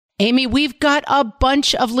Amy, we've got a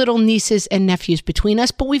bunch of little nieces and nephews between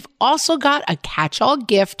us, but we've also got a catch-all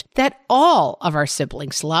gift that all of our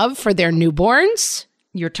siblings love for their newborns.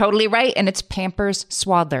 You're totally right, and it's Pampers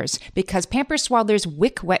Swaddlers, because Pampers Swaddlers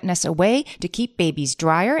wick wetness away to keep babies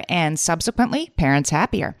drier and subsequently parents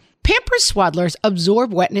happier. Pampers Swaddlers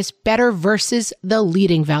absorb wetness better versus the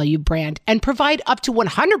leading value brand and provide up to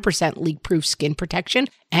 100% leak-proof skin protection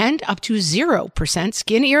and up to 0%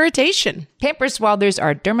 skin irritation. Pampers Swaddlers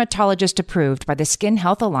are dermatologist approved by the Skin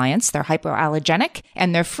Health Alliance. They're hypoallergenic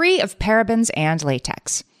and they're free of parabens and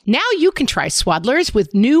latex. Now you can try Swaddlers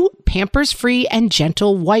with new Pampers-free and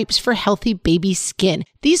gentle wipes for healthy baby skin.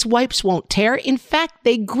 These wipes won't tear. In fact,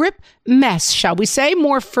 they grip mess, shall we say,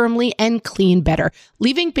 more firmly and clean better,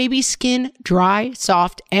 leaving baby skin dry,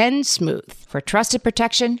 soft, and smooth. For trusted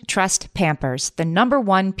protection, trust Pampers, the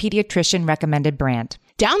 #1 pediatrician recommended brand.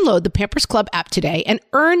 Download the Pampers Club app today and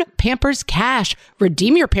earn Pampers Cash.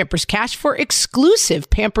 Redeem your Pampers Cash for exclusive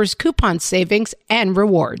Pampers coupon savings and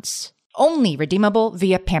rewards. Only redeemable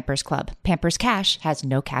via Pampers Club. Pampers Cash has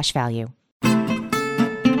no cash value.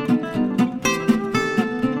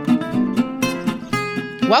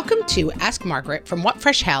 Welcome to Ask Margaret from What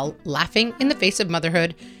Fresh Hell, laughing in the face of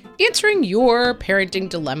motherhood, answering your parenting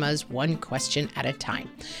dilemmas one question at a time.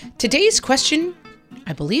 Today's question,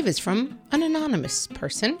 I believe, is from an anonymous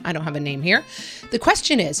person. I don't have a name here. The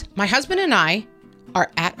question is, my husband and I are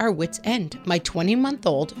at our wits' end. My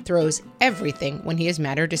 20-month-old throws everything when he is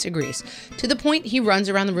mad or disagrees, to the point he runs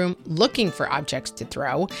around the room looking for objects to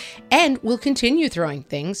throw and will continue throwing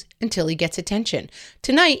things until he gets attention.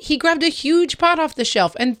 Tonight, he grabbed a huge pot off the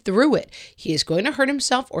shelf and threw it. He is going to hurt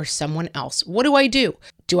himself or someone else. What do I do?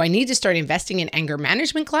 Do I need to start investing in anger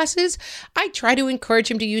management classes? I try to encourage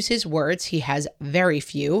him to use his words. He has very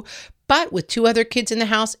few. But with 2 other kids in the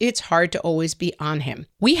house, it's hard to always be on him.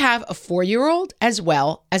 We have a 4-year-old as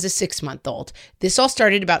well as a 6-month-old. This all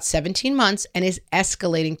started about 17 months and is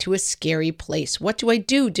escalating to a scary place. What do I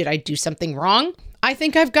do? Did I do something wrong? I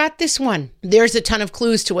think I've got this one. There's a ton of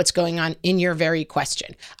clues to what's going on in your very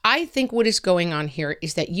question. I think what is going on here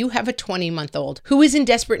is that you have a 20-month-old who is in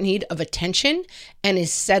desperate need of attention and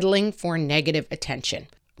is settling for negative attention.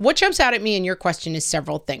 What jumps out at me in your question is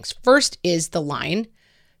several things. First is the line,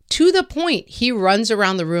 to the point he runs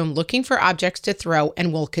around the room looking for objects to throw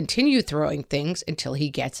and will continue throwing things until he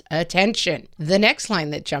gets attention. The next line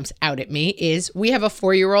that jumps out at me is, we have a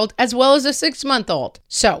 4-year-old as well as a 6-month-old.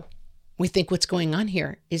 So we think what's going on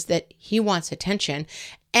here is that he wants attention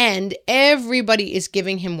and everybody is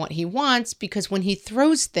giving him what he wants, because when he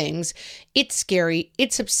throws things, it's scary,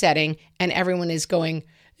 it's upsetting, and everyone is going,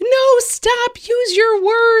 no, stop, use your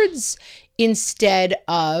words, instead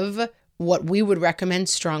of what we would recommend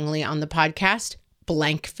strongly on the podcast,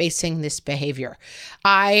 blank facing this behavior.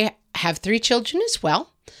 I have 3 children as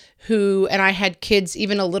well, and I had kids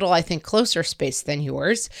even a little, I think, closer space than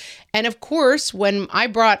yours. And of course, when I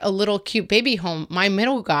brought a little cute baby home, my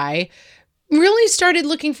middle guy really started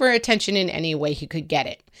looking for attention in any way he could get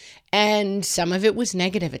it. And some of it was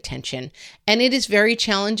negative attention. And it is very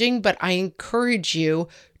challenging, but I encourage you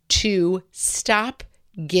to stop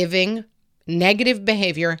giving negative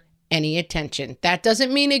behavior any attention. That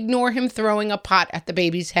doesn't mean ignore him throwing a pot at the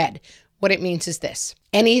baby's head. What it means is this: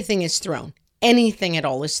 anything is thrown. Anything at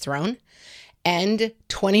all is thrown. And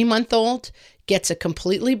 20-month-old gets a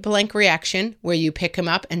completely blank reaction where you pick him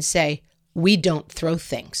up and say, we don't throw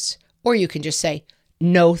things. Or you can just say,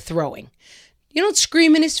 no throwing. You don't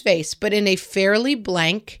scream in his face, but in a fairly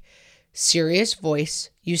blank, serious voice,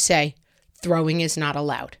 you say, throwing is not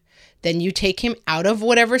allowed. Then you take him out of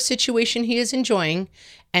whatever situation he is enjoying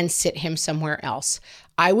and sit him somewhere else.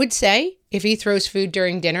 I would say if he throws food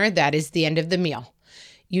during dinner, that is the end of the meal.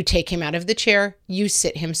 You take him out of the chair, you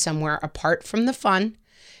sit him somewhere apart from the fun,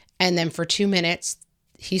 and then for 2 minutes,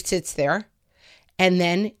 he sits there, and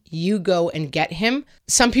then you go and get him.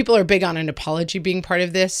 Some people are big on an apology being part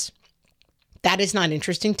of this. That is not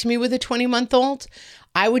interesting to me with a 20-month-old.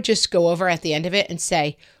 I would just go over at the end of it and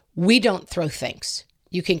say, we don't throw things.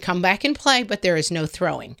 You can come back and play, but there is no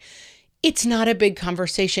throwing. It's not a big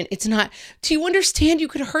conversation. It's not, do you understand you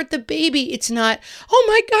could hurt the baby? It's not, oh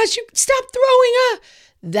my gosh, you stop throwing.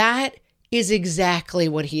 That is exactly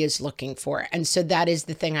what he is looking for. And so that is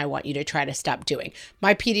the thing I want you to try to stop doing.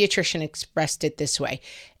 My pediatrician expressed it this way.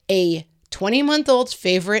 A 20-month-old's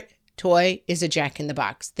favorite toy is a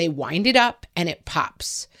Jack-in-the-Box. They wind it up and it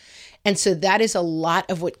pops. And so that is a lot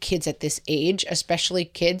of what kids at this age, especially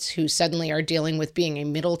kids who suddenly are dealing with being a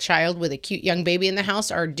middle child with a cute young baby in the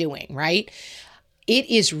house, are doing, right? It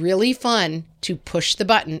is really fun to push the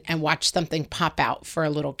button and watch something pop out for a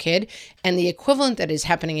little kid. And the equivalent that is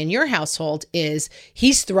happening in your household is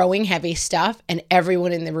he's throwing heavy stuff and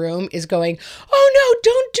everyone in the room is going, oh no,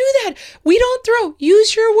 don't do that. We don't throw.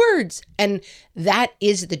 Use your words. And that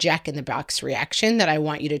is the Jack in the Box reaction that I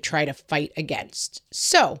want you to try to fight against.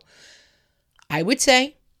 So I would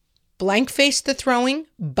say blank face the throwing,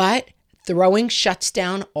 but throwing shuts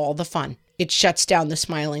down all the fun. It shuts down the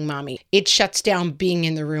smiling mommy. It shuts down being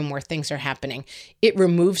in the room where things are happening. It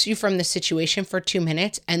removes you from the situation for 2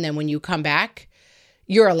 minutes. And then when you come back,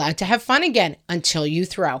 you're allowed to have fun again until you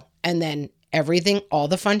throw. And then everything, all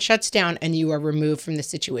the fun shuts down and you are removed from the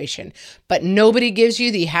situation. But nobody gives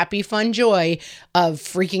you the happy, fun joy of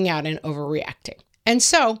freaking out and overreacting. And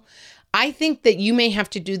so I think that you may have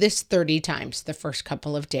to do this 30 times the first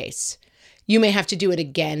couple of days. You may have to do it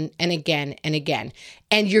again and again and again.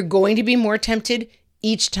 And you're going to be more tempted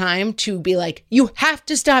each time to be like, you have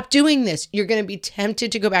to stop doing this. You're going to be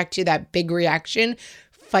tempted to go back to that big reaction.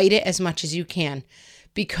 Fight it as much as you can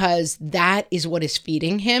because that is what is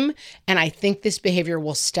feeding him. And I think this behavior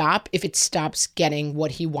will stop if it stops getting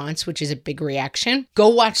what he wants, which is a big reaction. Go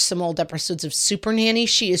watch some old episodes of Super Nanny.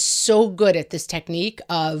 She is so good at this technique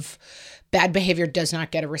of bad behavior does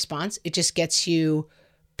not get a response. It just gets you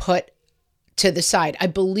put to the side. I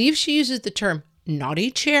believe she uses the term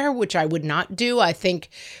naughty chair, which I would not do. I think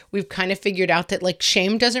we've kind of figured out that like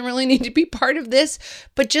shame doesn't really need to be part of this,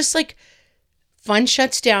 but just like fun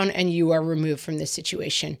shuts down and you are removed from this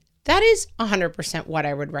situation. That is 100% what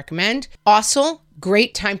I would recommend. Also,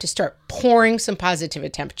 great time to start pouring some positive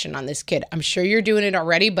attention on this kid. I'm sure you're doing it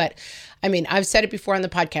already, but I mean, I've said it before on the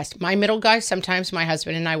podcast. My middle guy, sometimes my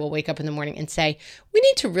husband and I will wake up in the morning and say, we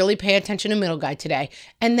need to really pay attention to middle guy today.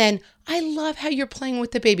 And then, I love how you're playing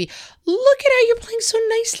with the baby. Look at how you're playing so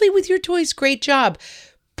nicely with your toys. Great job.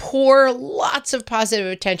 Pour lots of positive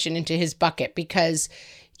attention into his bucket because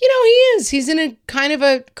he's in a kind of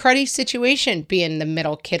a cruddy situation being the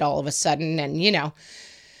middle kid all of a sudden. And,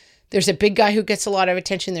 there's a big guy who gets a lot of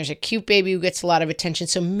attention. There's a cute baby who gets a lot of attention.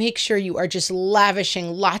 So make sure you are just lavishing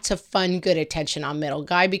lots of fun, good attention on middle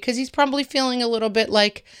guy because he's probably feeling a little bit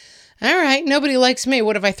like, all right, nobody likes me.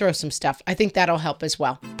 What if I throw some stuff? I think that'll help as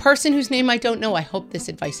well. Person whose name I don't know, I hope this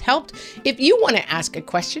advice helped. If you want to ask a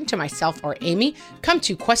question to myself or Amy, come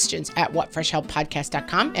to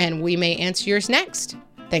questions@whatfreshhellpodcast.com and we may answer yours next.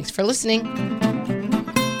 Thanks for listening.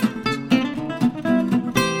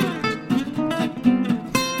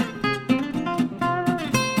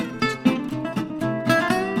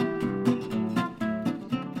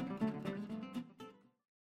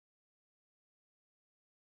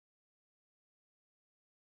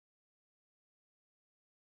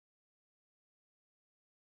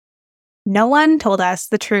 No one told us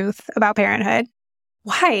the truth about parenthood.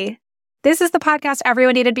 Why? This is the podcast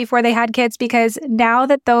everyone needed before they had kids because now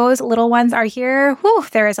that those little ones are here,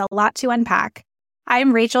 there is a lot to unpack.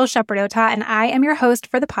 I'm Rachel Shepardota, and I am your host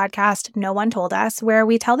for the podcast No One Told Us, where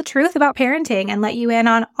we tell the truth about parenting and let you in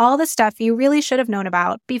on all the stuff you really should have known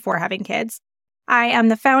about before having kids. I am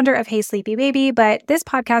the founder of Hey Sleepy Baby, but this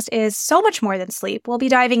podcast is so much more than sleep. We'll be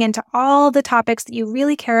diving into all the topics that you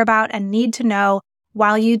really care about and need to know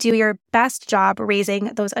while you do your best job raising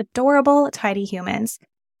those adorable, tiny humans.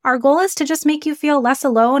 Our goal is to just make you feel less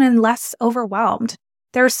alone and less overwhelmed.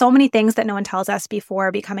 There are so many things that no one tells us before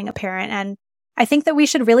becoming a parent, and I think that we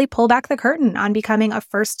should really pull back the curtain on becoming a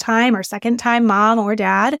first-time or second-time mom or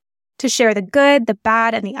dad to share the good, the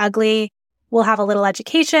bad, and the ugly. We'll have a little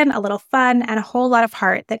education, a little fun, and a whole lot of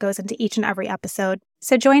heart that goes into each and every episode.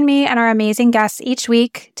 So join me and our amazing guests each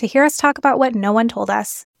week to hear us talk about what no one told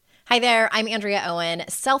us. Hi there, I'm Andrea Owen,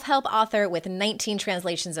 self-help author with 19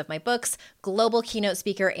 translations of my books, global keynote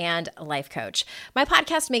speaker, and life coach. My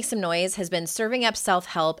podcast, Make Some Noise, has been serving up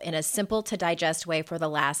self-help in a simple-to-digest way for the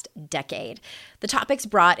last decade. The topics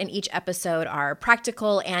brought in each episode are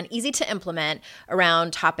practical and easy to implement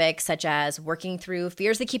around topics such as working through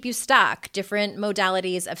fears that keep you stuck, different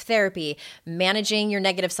modalities of therapy, managing your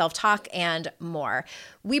negative self-talk, and more.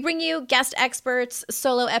 We bring you guest experts,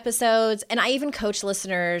 solo episodes, and I even coach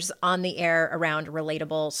listeners on the air around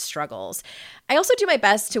relatable struggles. I also do my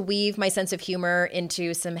best to weave my sense of humor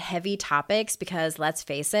into some heavy topics because, let's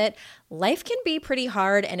face it, life can be pretty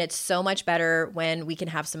hard and it's so much better when we can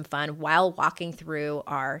have some fun while walking through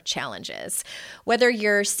our challenges. Whether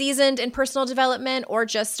you're seasoned in personal development or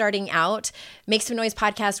just starting out, Make Some Noise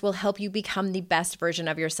podcast will help you become the best version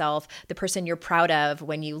of yourself, the person you're proud of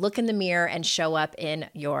when you look in the mirror and show up in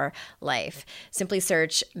your life. Simply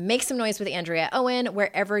search Make Some Noise with Andrea Owen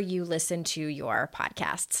wherever you listen to your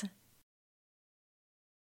podcasts.